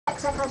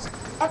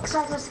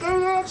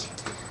XICLASSICOWNAGE.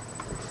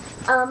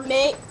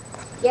 Me.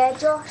 Yeah,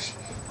 Josh.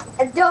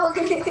 A dog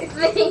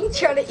being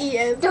Trying to eat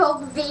him.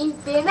 dog being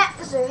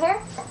BMXER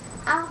here.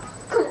 Ow.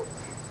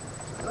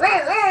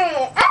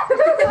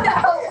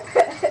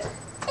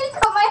 He's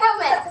got my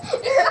helmet.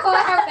 He's got my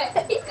helmet.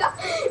 He's got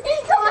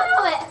my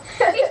helmet.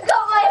 He's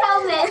got my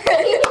helmet.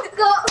 He's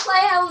got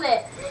my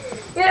helmet.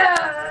 Yeah.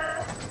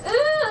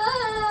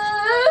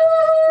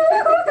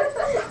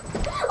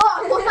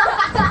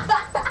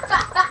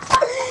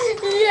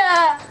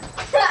 Yeah.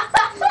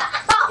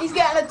 He's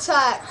getting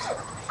attacked.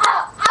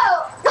 Ow! Ow!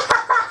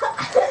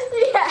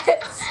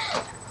 Yes.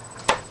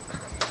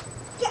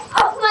 Get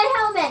off my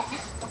helmet!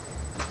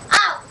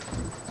 Ow!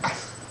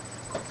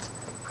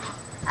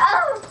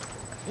 Ow!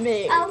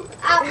 Me. Ow!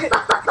 Ow!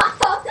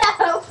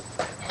 No!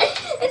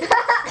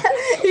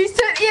 He's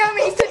took the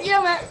helmet. He's took the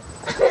helmet.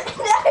 No,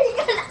 you're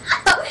gonna.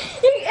 Ow!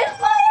 It's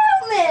my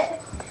helmet!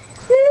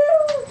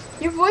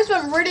 Your voice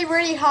went really,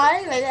 really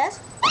high like this.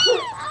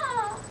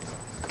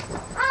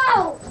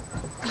 Ow!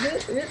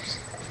 Oops.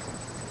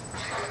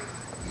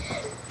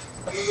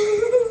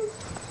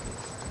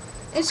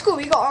 In school,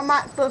 we got our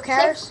MacBook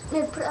Airs.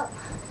 No, put it up.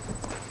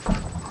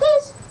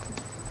 Please!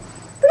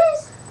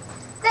 Please!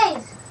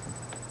 Please!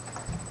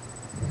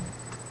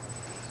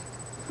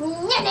 No, no,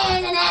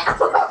 no, no!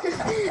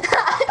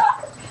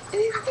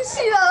 You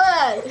see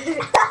that?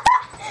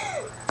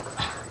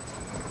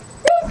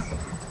 Please!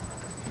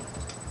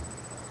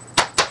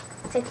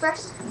 Take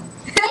first.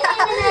 No, no,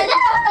 no, no,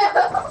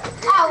 no!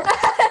 Ow!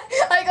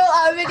 I got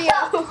that video.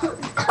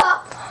 Ow!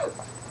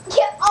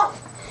 Get off!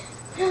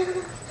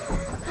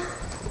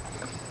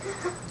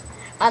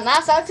 And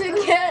that's how to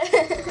get.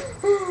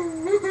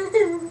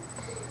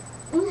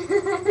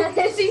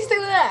 Is he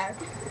still there?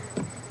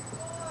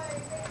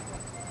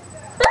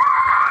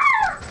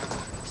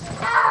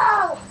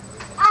 Ow!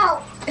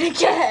 Ow!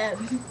 Again.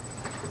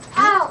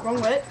 Ow!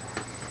 Wrong way.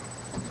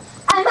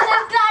 I'm so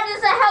glad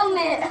it's a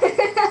helmet!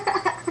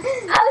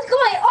 Ow, it's got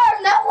my arm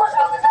now! What's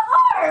wrong with the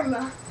arm?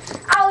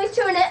 Ow, he's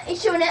chewing it,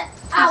 he's chewing it.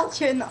 Ow! He's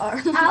chewing the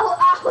arm. Ow,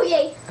 ow,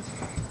 yay!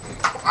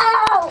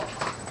 Ow!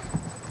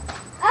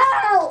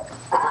 Ow!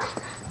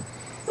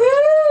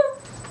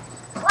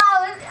 Wow,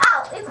 ow,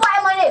 it's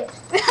biting my nose.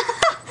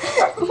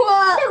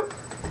 What?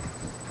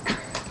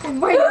 No.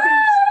 My nose.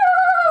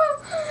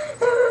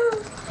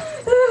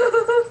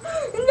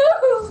 No!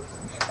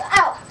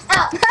 Ow,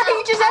 ow, He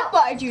just ow.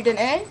 headbutted you, didn't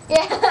he?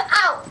 Yeah,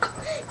 ow!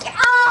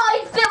 Oh, he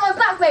bit my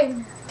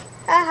backbone.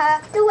 Uh-huh.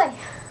 Go away.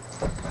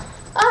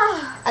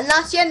 And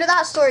that's the end of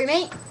that story,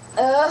 mate.